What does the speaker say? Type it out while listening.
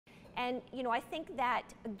And I think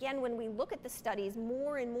that, again, when we look at the studies,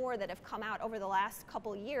 more and more that have come out over the last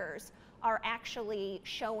couple years are actually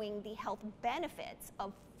showing the health benefits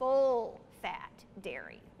of full-fat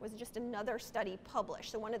dairy. It was just another study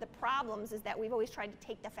published. So one of the problems is that we've always tried to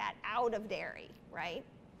take the fat out of dairy, right?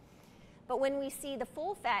 But when we see the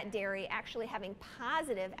full-fat dairy actually having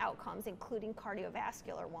positive outcomes, including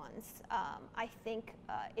cardiovascular ones, I think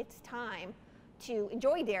it's time to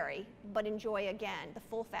enjoy dairy, but enjoy, again, the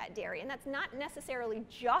full-fat dairy. And that's not necessarily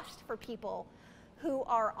just for people who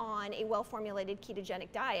are on a well-formulated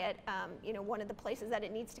ketogenic diet. One of the places that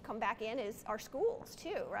it needs to come back in is our schools,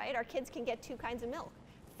 too, right? Our kids can get two kinds of milk,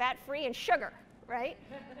 fat-free and sugar, right?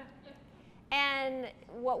 And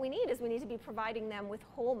what we need to be providing them with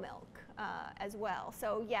whole milk as well.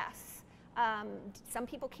 So yes, some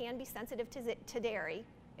people can be sensitive to dairy.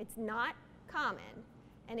 It's not common.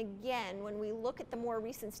 And again, when we look at the more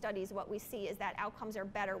recent studies, what we see is that outcomes are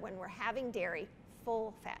better when we're having dairy,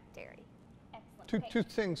 full-fat dairy. Excellent. Two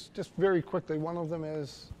things, just very quickly. One of them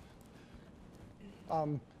is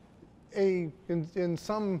in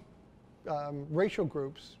some racial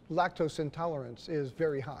groups, lactose intolerance is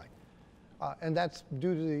very high. And that's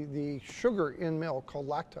due to the sugar in milk called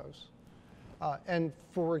lactose. And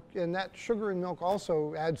that sugar in milk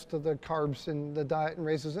also adds to the carbs in the diet and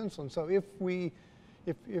raises insulin. So if we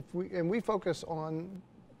focus on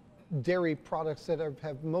dairy products that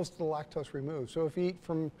have most of the lactose removed. So if you eat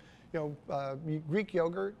from Greek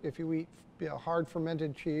yogurt, if you eat hard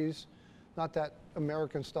fermented cheese, not that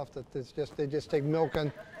American stuff that they just take milk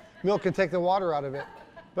and take the water out of it,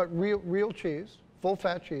 but real cheese, full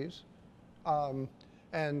fat cheese,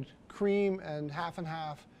 and cream and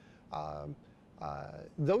half,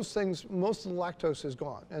 those things, most of the lactose is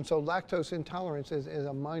gone. And so lactose intolerance is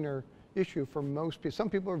a minor issue for most people. Some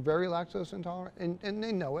people are very lactose intolerant, and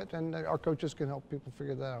they know it, and our coaches can help people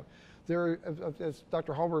figure that out. There, as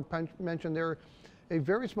Dr. Hallberg mentioned, there are a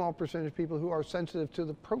very small percentage of people who are sensitive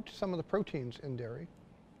to some of the proteins in dairy.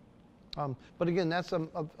 But again, that's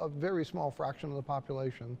a very small fraction of the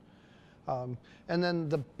population. And then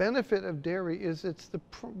the benefit of dairy is it's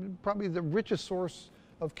probably the richest source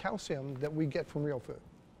of calcium that we get from real food.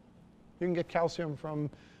 You can get calcium from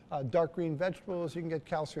dark green vegetables. You can get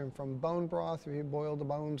calcium from bone broth if you boil the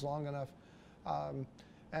bones long enough,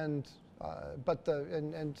 and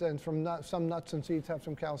from some nuts and seeds have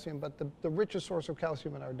some calcium. But the richest source of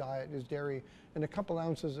calcium in our diet is dairy, and a couple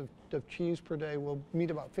ounces of cheese per day will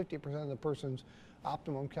meet about 50% of the person's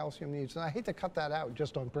optimum calcium needs. And I hate to cut that out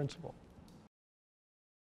just on principle.